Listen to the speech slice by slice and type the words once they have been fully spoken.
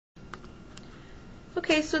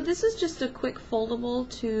Okay, so this is just a quick foldable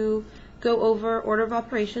to go over order of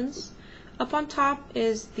operations. Up on top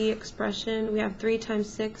is the expression. We have 3 times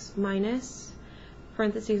 6 minus,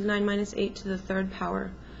 parentheses 9 minus 8 to the third power.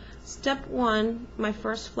 Step 1, my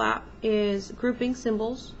first flap, is grouping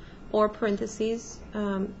symbols or parentheses,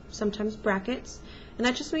 sometimes brackets, and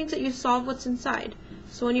that just means that you solve what's inside.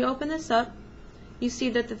 So when you open this up, you see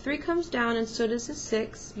that the 3 comes down and so does the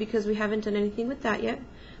 6 because we haven't done anything with that yet.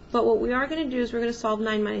 But what we are going to do is we're going to solve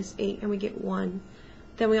 9 minus 8 and we get 1.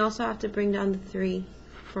 Then we also have to bring down the 3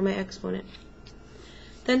 for my exponent.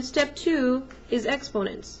 Then step 2 is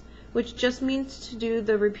exponents, which just means to do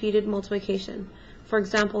the repeated multiplication. For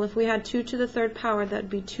example, if we had 2 to the third power, that would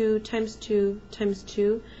be 2 times 2 times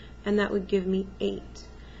 2, and that would give me 8.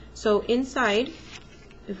 So inside,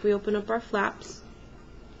 if we open up our flaps,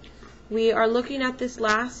 we are looking at this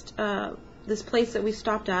last this place that we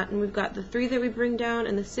stopped at, and we've got the 3 that we bring down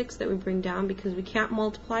and the 6 that we bring down because we can't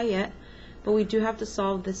multiply yet, but we do have to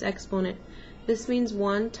solve this exponent. This means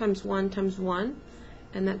 1 times 1 times 1,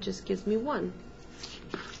 and that just gives me 1.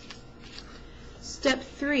 Step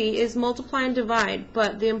 3 is multiply and divide,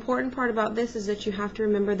 but the important part about this is that you have to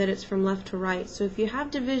remember that it's from left to right. So if you have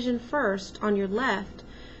division first on your left,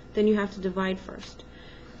 then you have to divide first.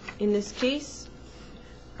 In this case,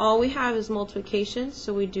 all we have is multiplication,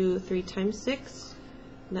 so we do 3 times 6,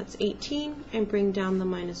 and that's 18, and bring down the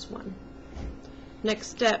minus 1. Next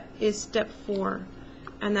step is step 4,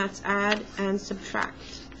 and that's add and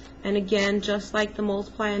subtract. And again, just like the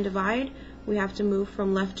multiply and divide, we have to move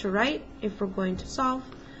from left to right if we're going to solve.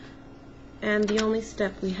 And the only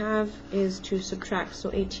step we have is to subtract, so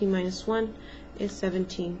 18 minus 1 is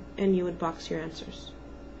 17, and you would box your answers.